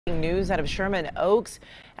News out of Sherman Oaks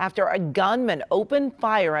after a gunman opened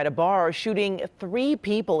fire at a bar, shooting 3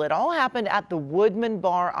 people. It all happened at the Woodman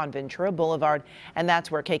Bar on Ventura Boulevard, and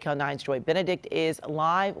that's where KCAL 9's Joy Benedict is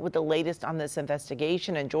live with the latest on this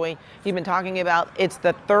investigation. And Joy, you've been talking about it's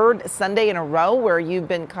the 3rd Sunday in a row where you've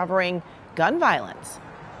been covering gun violence.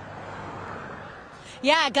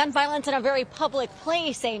 Yeah, gun violence in a very public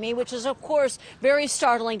place, Amy, which is, of course, very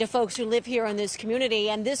startling to folks who live here in this community.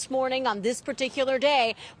 And this morning, on this particular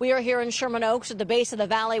day, we are here in Sherman Oaks at the base of the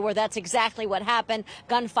valley where that's exactly what happened.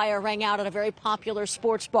 Gunfire rang out at a very popular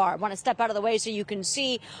sports bar. I want to step out of the way so you can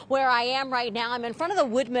see where I am right now. I'm in front of the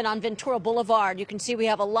Woodman on Ventura Boulevard. You can see we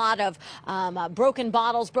have a lot of broken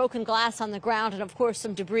bottles, broken glass on the ground, and, of course,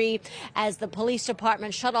 some debris as the police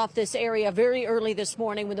department shut off this area very early this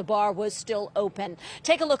morning when the bar was still open.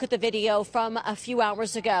 Take a look at the video from a few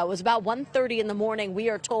hours ago. It was about 1:30 in the morning. We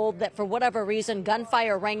are told that for whatever reason,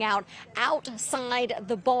 gunfire rang out outside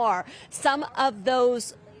the bar. Some of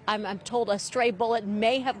those, I'm told a stray bullet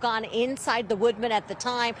may have gone inside the Woodman at the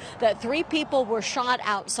time. That 3 people were shot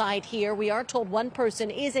outside here. We are told 1 person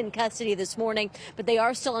is in custody this morning, but they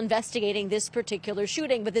are still investigating this particular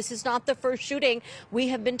shooting. But this is not the first shooting we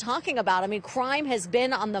have been talking about. I mean, crime has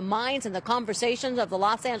been on the minds and the conversations of the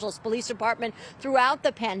Los Angeles Police Department throughout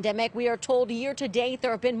the pandemic. We are told year to date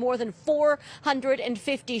there have been more than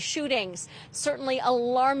 450 shootings. Certainly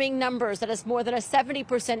alarming numbers. That is more than a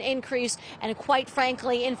 70% increase, and quite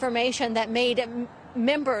frankly, information that made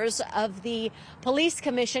members of the police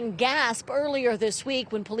commission gasp earlier this week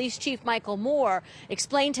when Police Chief Michael Moore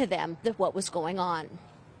explained to them what was going on.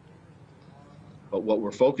 But what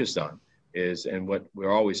we're focused on is, and what we're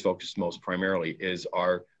always focused most primarily, is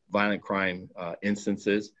our violent crime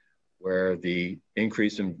instances where the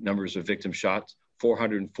increase in numbers of victim shots,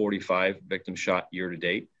 445 victims shot year to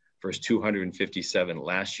date versus 257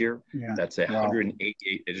 last year. Yeah. That's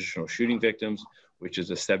 188 additional shooting victims, which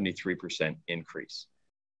is a 73% increase.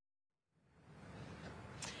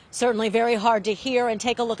 Certainly very hard to hear. And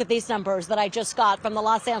take a look at these numbers that I just got from the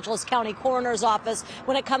Los Angeles County Coroner's Office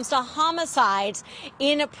when it comes to homicides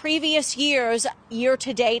in previous years, year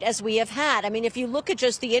to date, as we have had. I mean, if you look at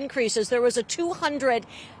just the increases, there was a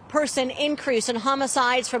 200-person increase in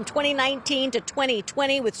homicides from 2019 to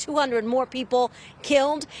 2020, with 200 more people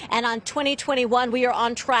killed. And on 2021, we are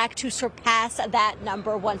on track to surpass that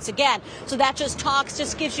number once again. So that just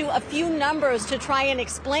gives you a few numbers to try and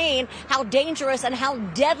explain how dangerous and how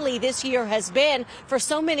deadly this year has been for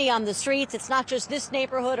so many on the streets. It's not just this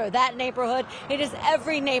neighborhood or that neighborhood. It is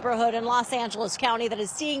every neighborhood in Los Angeles County that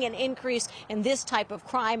is seeing an increase in this type of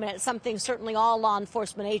crime. And it's something certainly all law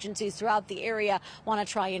enforcement agencies throughout the area want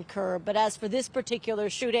to try and curb. But as for this particular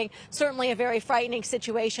shooting, certainly a very frightening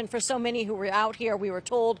situation for so many who were out here. We were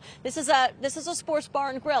told this is a sports bar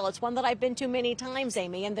and grill. It's one that I've been to many times,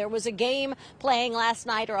 Amy, and there was a game playing last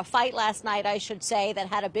night, or a fight last night, I should say, that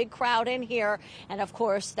had a big crowd in here. And of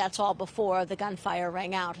course, that's all before the gunfire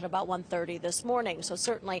rang out at about 1:30 this morning. So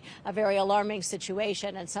certainly a very alarming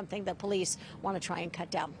situation and something that police want to try and cut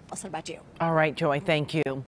down. I'll send it back to you. All right, Joy, thank you.